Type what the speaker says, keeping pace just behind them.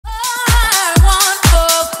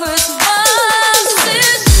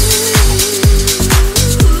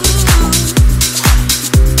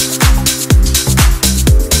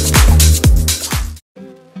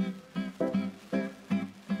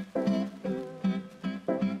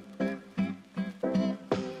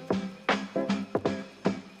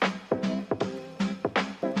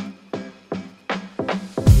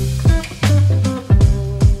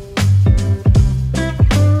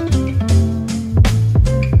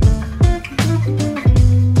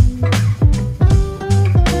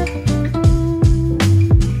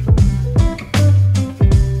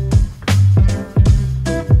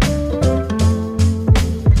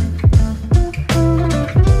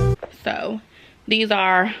These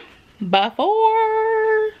are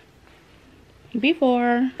before,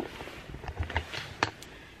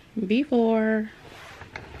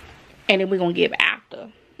 and then we're gonna give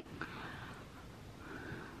after.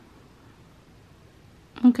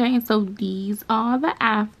 Okay, so these are the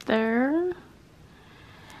after.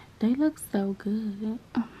 They look so good.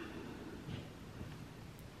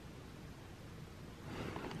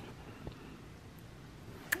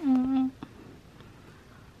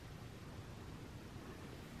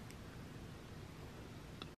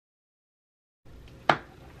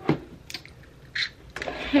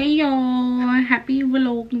 Hey y'all, happy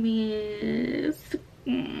vlogmas.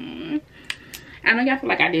 I know y'all feel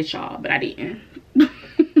like I did y'all, but I didn't.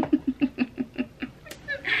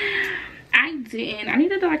 I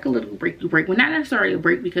needed like a little break. Well, not necessarily a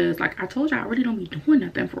break, because like I told y'all, I really don't be doing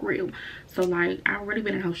nothing for real. So like I already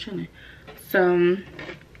been in house chilling. So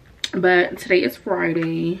but today is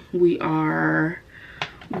Friday. We are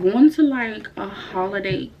going to like a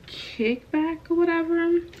holiday kickback or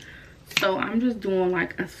whatever. So I'm just doing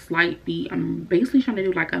like a slight beat. I'm basically trying to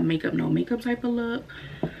do like a makeup no makeup type of look.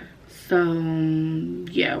 So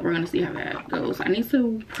yeah, we're gonna see how that goes. I need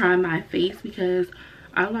to prime my face because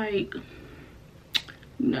I like,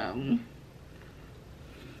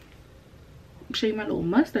 shave my little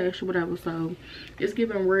mustache or whatever. So it's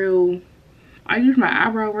giving real, I use my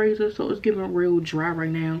eyebrow razor, so it's giving real dry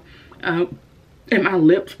right now. And my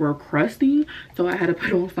lips were crusty, so I had to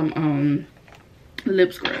put on some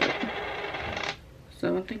lip scrub.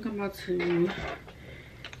 So I think I'm about to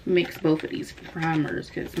mix both of these primers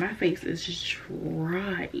because my face is just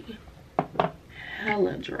dry.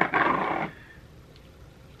 Hella dry.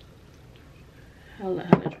 Hella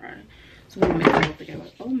dry. So I'm gonna mix them both together.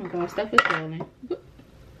 Oh my god, stuff is falling.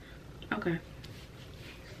 Okay.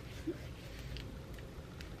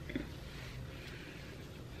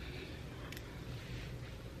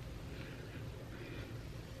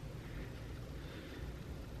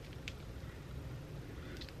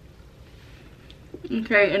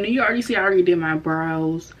 Okay, and then you already see I already did my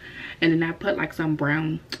brows, and then I put like some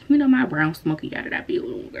brown, you know, my brown smoky out of that big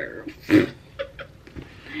little girl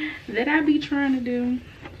that I be trying to do.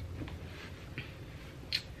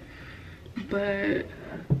 But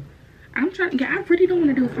I'm trying, yeah, I really don't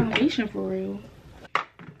want to do foundation for real.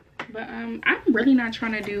 But I'm really not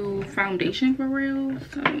trying to do foundation for real,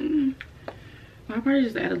 so I'll probably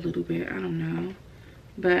just add a little bit, I don't know.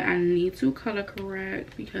 But I need to color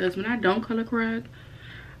correct, because when I don't color correct,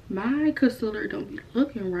 my concealer don't be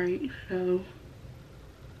looking right. So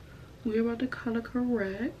we're about to color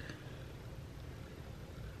correct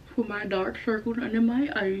for my dark circles under my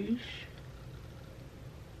eyes.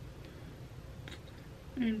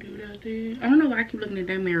 And do that there. I don't know why I keep looking at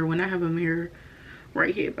that mirror when I have a mirror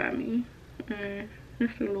right here by me.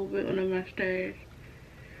 Just a little bit on the mustache.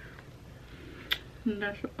 And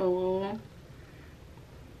that's all.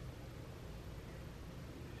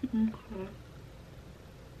 Okay.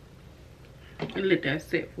 And let that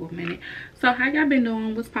sit for a minute. So how y'all been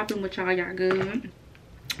doing? What's popping with y'all? Y'all good?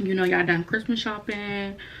 You know, y'all done Christmas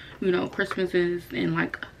shopping. You know, Christmas is in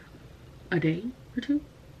like a day or two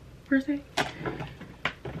per se.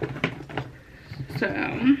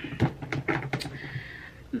 So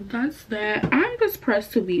that's that. I'm just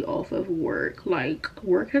pressed to be off of work. Like,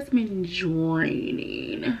 work has been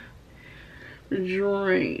draining.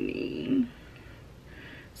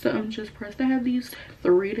 So I'm just pressed to have these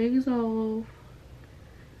 3 days off.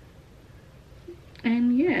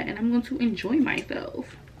 And yeah, and I'm going to enjoy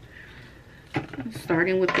myself.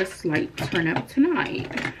 Starting with this light turn up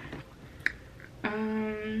tonight.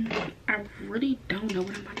 I really don't know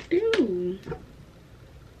what I'm about to do.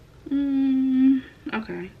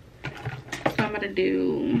 Okay. So I'm about to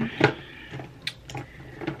do,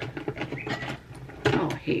 oh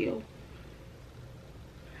hell.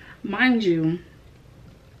 Mind you,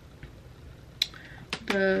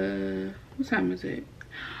 what time is it?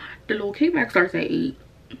 The little kickback starts at 8.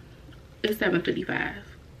 It's 7:55.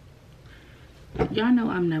 Y'all know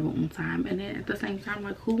I'm never on time, and then at the same time,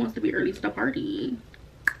 like, who wants to be early to the party?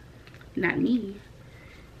 Not me.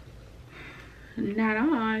 Not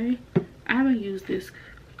I. I haven't used this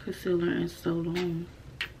concealer in so long.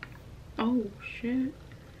 Oh shit,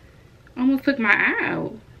 almost took my eye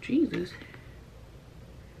out. Jesus.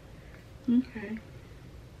 Okay,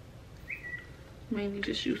 mainly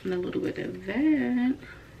just using a little bit of that.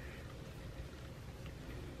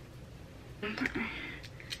 Okay,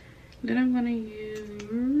 then I'm gonna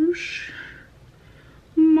use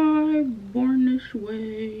my Born This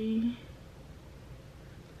Way.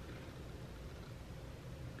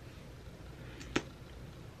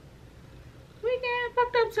 We getting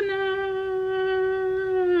fucked up tonight.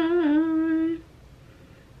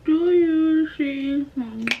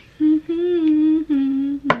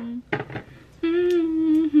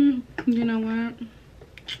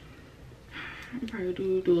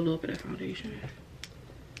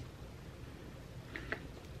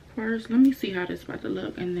 first. Let me see how this is about to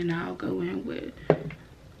look, and then I'll go in with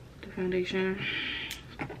the foundation.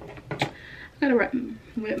 I gotta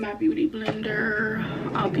wet my beauty blender.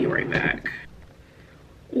 I'll be right back.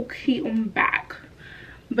 Okay, I'm back.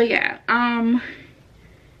 But yeah,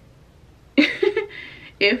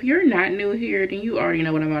 if you're not new here, then you already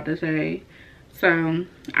know what I'm about to say. So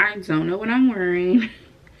I don't know what I'm wearing.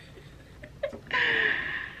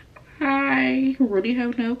 I really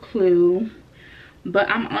have no clue, but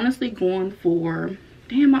I'm honestly going for,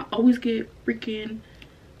 damn, I always get freaking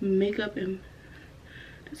makeup, and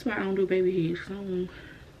that's why I don't do baby hairs. So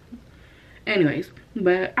anyways,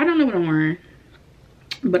 but I don't know what I'm wearing,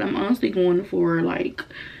 but I'm honestly going for like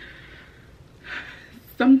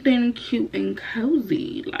something cute and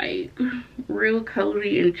cozy, like real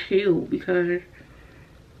cozy and chill, because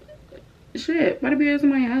shit, about to be at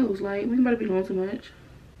my house, like we about to be doing too much.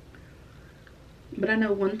 But I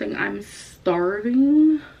know one thing, I'm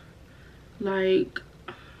starving, like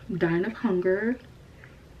dying of hunger,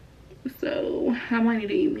 so I might need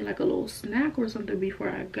to eat me like a little snack or something before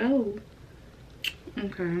I go.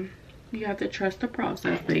 Okay, you have to trust the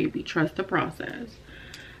process, baby, trust the process.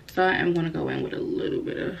 So I am gonna go in with a little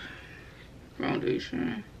bit of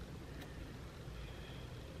foundation,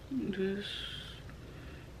 just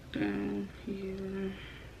down here.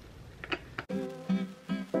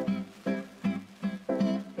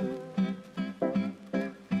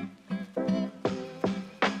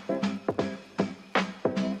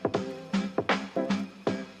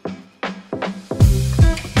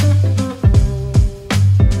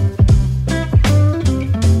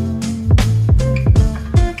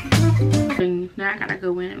 Now I gotta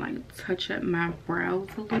go in and like touch up my brows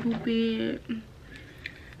a little bit,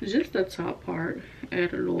 just the top part.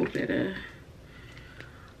 Add a little bit of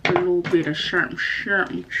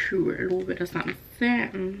something to it, a little bit of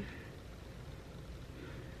something.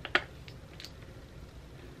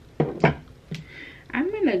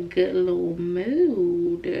 I'm in a good little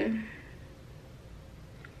mood.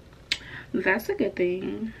 That's a good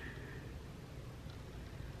thing.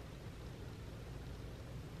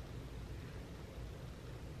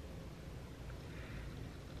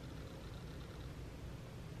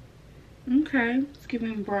 Okay, let's give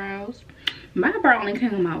him brows. My brow only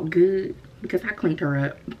came out good because I cleaned her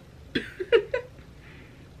up.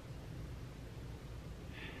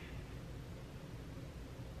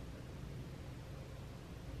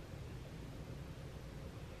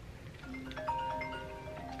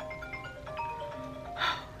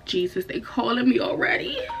 Jesus, they calling me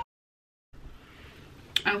already.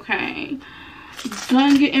 Okay,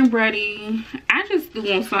 done getting ready. I just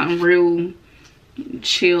want something real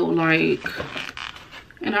chill, like,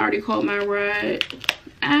 and I already called my ride.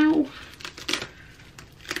 Ow.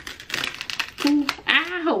 Ooh,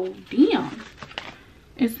 ow, damn.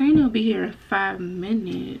 It's saying it'll be here in 5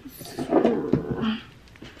 minutes.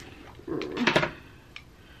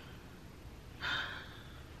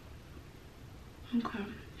 Okay,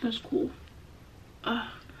 that's cool.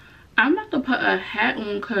 I'm about to put a hat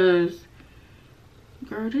on because,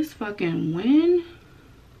 girl, this fucking wind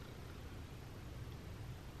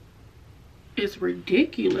is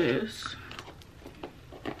ridiculous.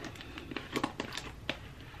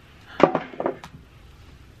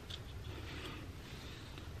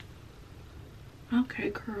 Okay,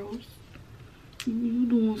 girls, you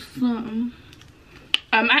doing something.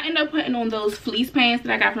 I ended up putting on those fleece pants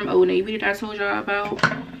that I got from Old Navy that I told y'all about,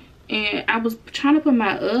 and I was trying to put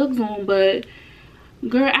my Uggs on, but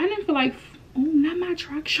girl, I didn't feel like, oh, not my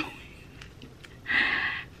truck showing.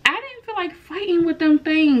 I didn't feel like fighting with them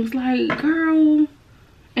things, like, girl.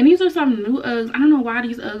 And these are some new Uggs. I don't know why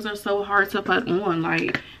these Uggs are so hard to put on.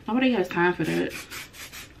 Like, nobody has time for that.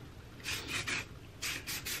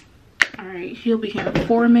 All right, he'll be here in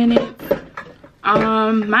 4 minutes.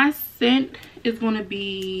 My scent is gonna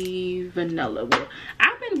be vanilla wood.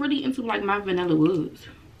 I've been really into like my vanilla woods.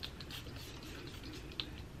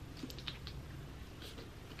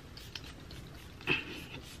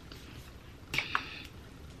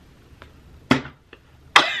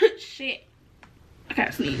 Shit, I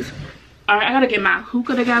gotta sneeze. All right, I gotta get my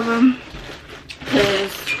hookah together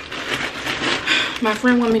because my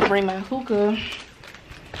friend wanted me to bring my hookah,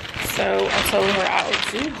 so I told her I'll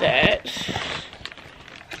do that.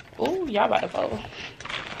 Oh, y'all about to fall.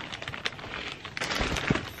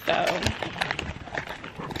 So,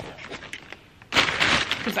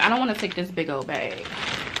 because I don't want to take this big old bag.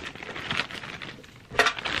 So,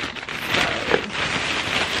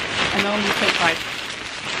 I know you take like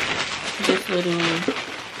this little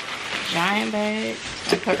giant bag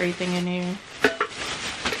and put everything in there.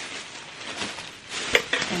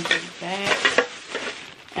 And do that.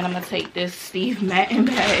 And I'm gonna take this Steve Madden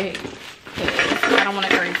bag because I don't want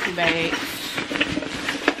to carry 2 bags.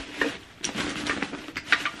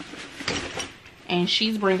 And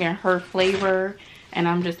she's bringing her flavor, and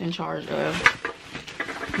I'm just in charge of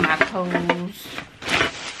my clothes.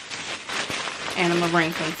 And I'm gonna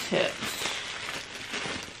bring some tips.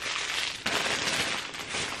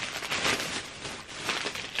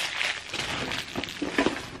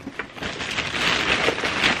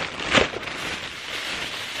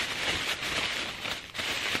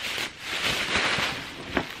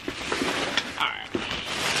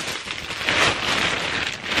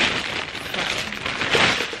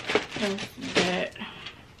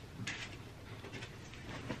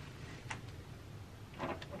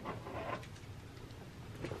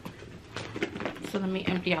 So let me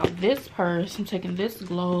empty out this purse. I'm taking this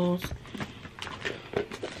gloves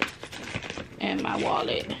and my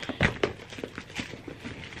wallet.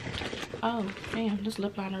 Oh, damn, this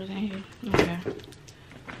lip liner is in here. Okay.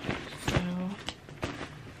 So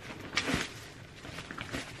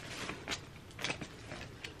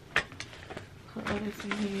put all this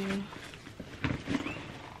in here.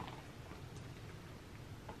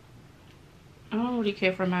 I don't really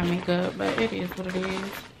care for my makeup, but it is what it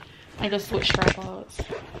is. I just switch tripods.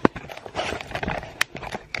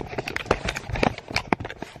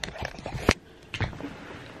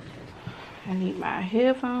 I need my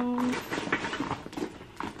headphones.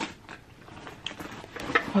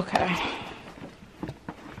 Okay.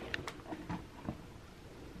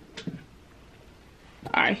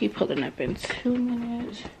 Alright, he pulling up in 2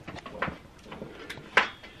 minutes.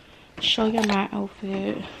 Show you my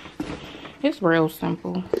outfit. It's real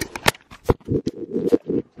simple.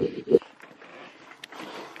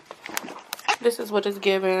 This is what it's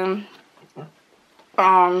giving.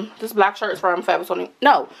 This black shirt is from Fashion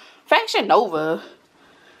Nova.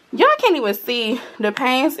 Y'all can't even see. The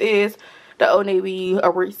pants is the Old Navy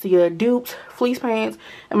Aritzia duped fleece pants,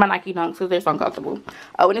 and my Nike Dunks because they're so uncomfortable.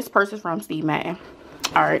 Oh, and this purse is from Steve Madden.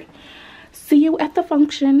 Alright. See you at the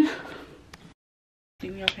function.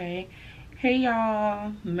 See me okay? Hey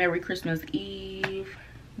y'all. Merry Christmas Eve.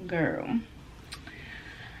 Girl.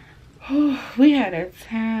 We had a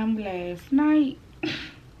time last night.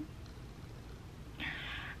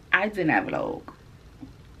 I did not vlog.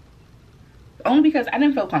 Only because I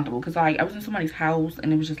didn't feel comfortable. Because like I was in somebody's house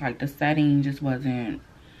and it was just like the setting just wasn't,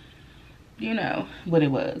 you know, what it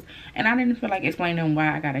was. And I didn't feel like explaining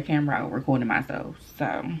why I got a camera out recording myself.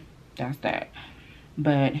 So that's that.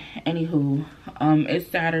 But anywho, it's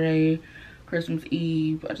Saturday, Christmas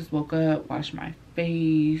Eve. I just woke up, washed my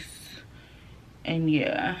face. And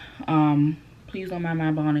yeah, please don't mind my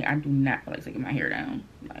bonnet. I do not feel like taking my hair down.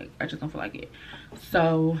 Like, I just don't feel like it.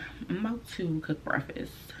 So, I'm about to cook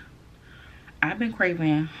breakfast. I've been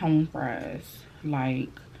craving home fries. Like,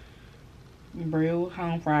 real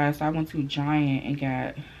home fries. So, I went to Giant and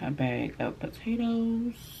got a bag of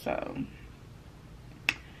potatoes. So,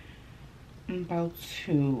 I'm about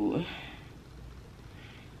to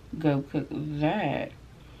go cook that.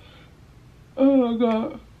 Oh my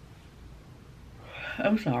God.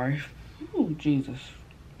 I'm sorry. Oh, Jesus.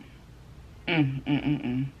 But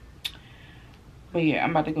yeah,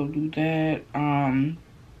 I'm about to go do that.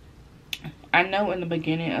 I know in the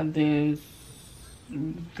beginning of this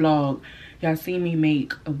vlog, y'all see me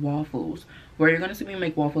make waffles. Where you're gonna see me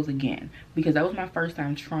make waffles again. Because that was my first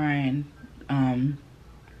time trying,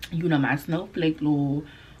 you know, my snowflake little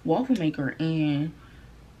waffle maker. And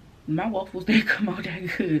my waffles didn't come out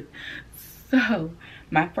that good. So,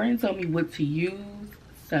 my friend told me what to use.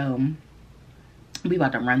 So, we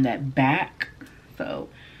about to run that back. So,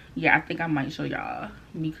 yeah, I think I might show y'all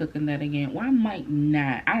me cooking that again. Well, I might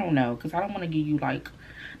not. I don't know. Because I don't want to give you, like,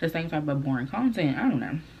 the same type of boring content. I don't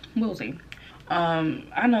know. We'll see.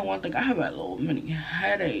 I know one thing. I have a little mini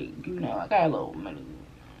headache. You know, I got a little mini.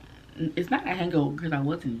 It's not a hangover because I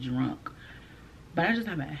wasn't drunk. But I just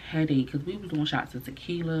have a headache because we was doing shots of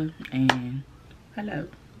tequila. And, hello.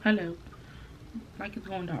 Like it's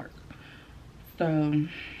going dark. So,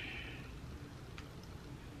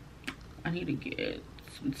 I need to get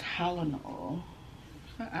some Tylenol.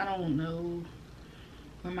 I don't know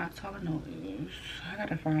where my Tylenol is. I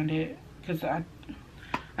gotta find it. Because I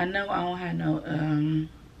know I don't have no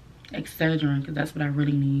Excedrin, because that's what I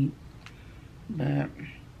really need. But,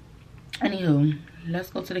 anywho, let's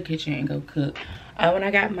go to the kitchen and go cook. When I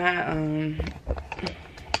got my,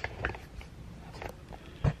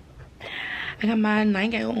 I got my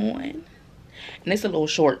nightgown on. And it's a little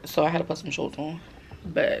short, so I had to put some shorts on.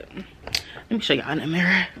 But let me show y'all in the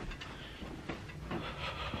mirror.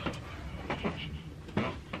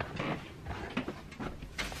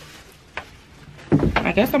 I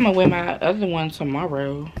I guess I'm gonna wear my other one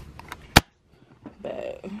tomorrow.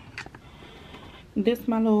 But this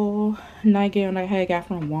my little nightgown I had got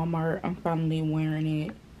from Walmart. I'm finally wearing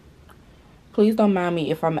it. Please don't mind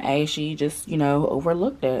me if I'm ashy. Just, you know,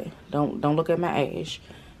 overlook that. Don't look at my ash.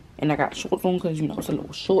 And I got shorts on because, you know, it's a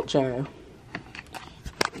little short child.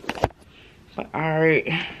 But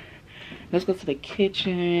alright. Let's go to the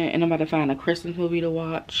kitchen. And I'm about to find a Christmas movie to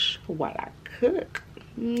watch while I cook.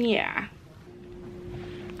 Yeah.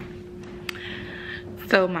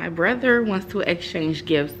 So my brother wants to exchange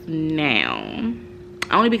gifts now.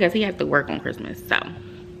 Only because he has to work on Christmas. So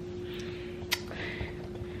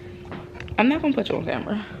I'm not gonna put you on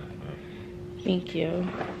camera. Thank you.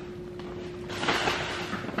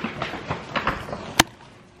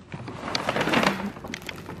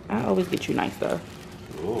 I always get you nice stuff.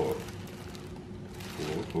 Cool.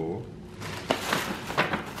 Cool, cool.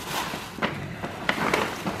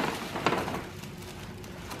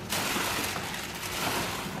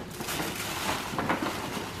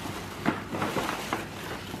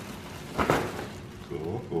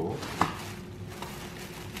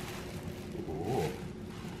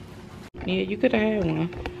 Yeah, you could have had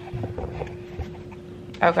one.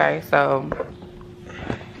 Okay, so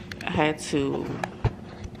I had to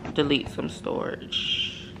delete some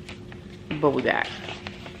storage, but we back.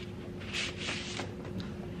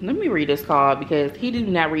 Let me read this card because he did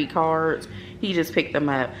not read cards. He just picked them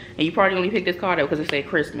up. And you probably only picked this card up because it said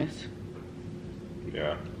Christmas.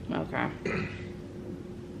 Yeah. Okay.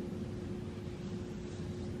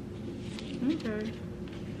 Okay.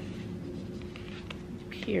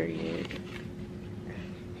 Period.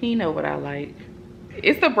 He know what I like.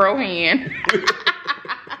 It's the bro hand.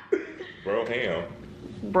 Bro ham.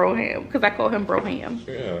 Bro ham, because I call him bro ham.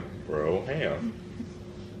 Yeah, bro ham.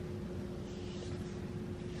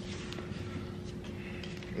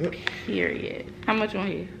 Period. How much on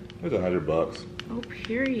here? It's $100. Oh,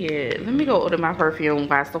 period. Let me go order my perfume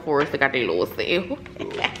by Sephora. They got their little sale.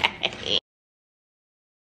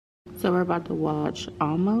 So we're about to watch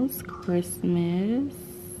Almost Christmas.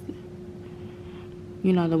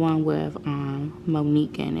 You know, the one with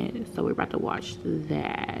Monique in it. So we're about to watch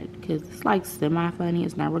that because it's like semi-funny.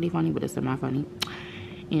 It's not really funny, but it's semi-funny.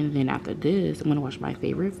 And then after this, I'm gonna watch my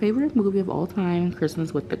favorite movie of all time,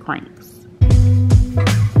 Christmas with the Cranks.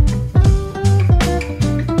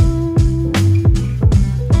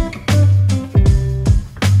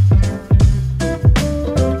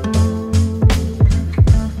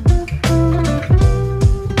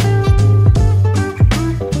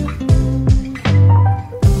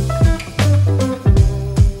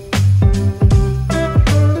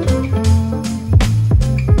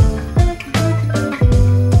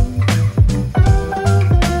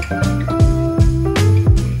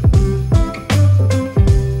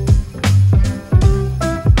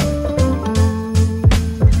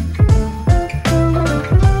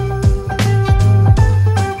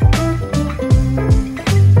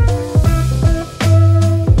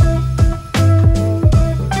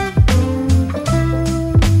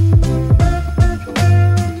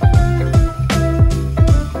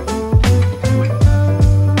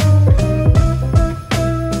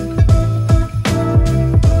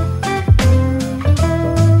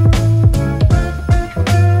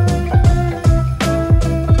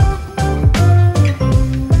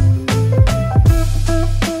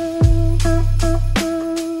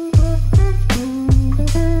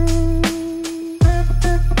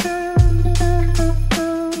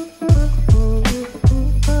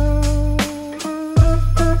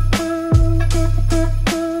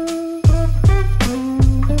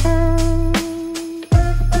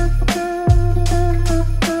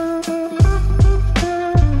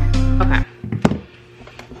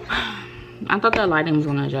 I thought the lighting was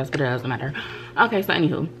gonna adjust, but it doesn't matter. Okay, so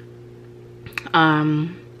anywho,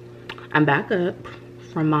 I'm back up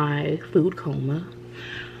from my food coma.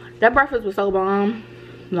 That breakfast was so bomb.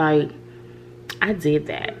 Like, I did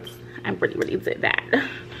that. I really did that.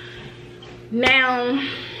 Now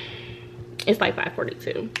it's like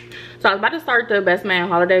 5:42. So I was about to start the Best Man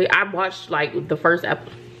holiday. I watched like the first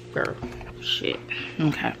episode. Girl, shit.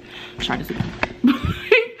 Okay, try this again.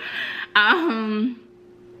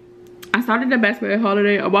 I started the Best Man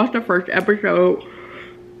holiday. I watched the first episode.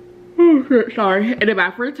 Oh shit, sorry. And then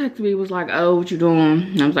my friend texted me, was like, oh, what you doing?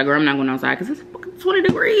 And I was like, girl, I'm not going outside because it's fucking 20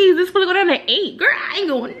 degrees. It's supposed to go down to 8. Girl, I ain't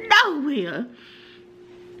going nowhere.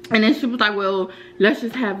 And then she was like, well, let's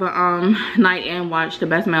just have a night and watch the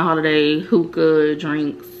Best Man holiday, hookah,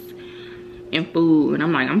 drinks, and food. And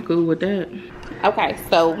I'm like, I'm cool with that. Okay,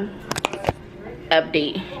 so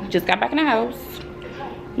update. Just got back in the house.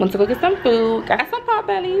 Went to go get some food, got some pot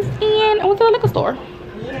bellies, and I went to the liquor store.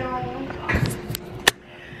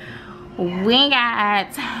 We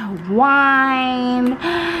got wine.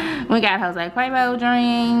 We got Jose Cuervo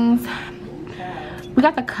drinks. We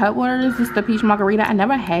got the Cutwater. This is the peach margarita. I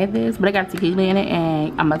never had this, but it got tequila in it,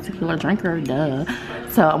 and I'm a tequila drinker, duh.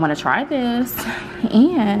 So I want to try this.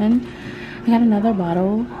 And we got another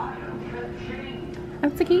bottle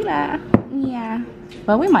of tequila. Yeah.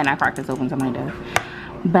 Well, we might not crack this open, something like that.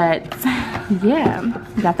 But yeah,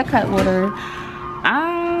 got the Cutwater.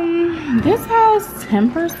 This has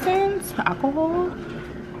 10% alcohol.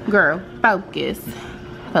 Girl, focus.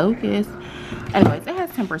 Anyways, it has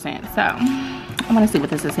 10%, so I want to see what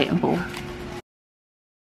this is hitting for.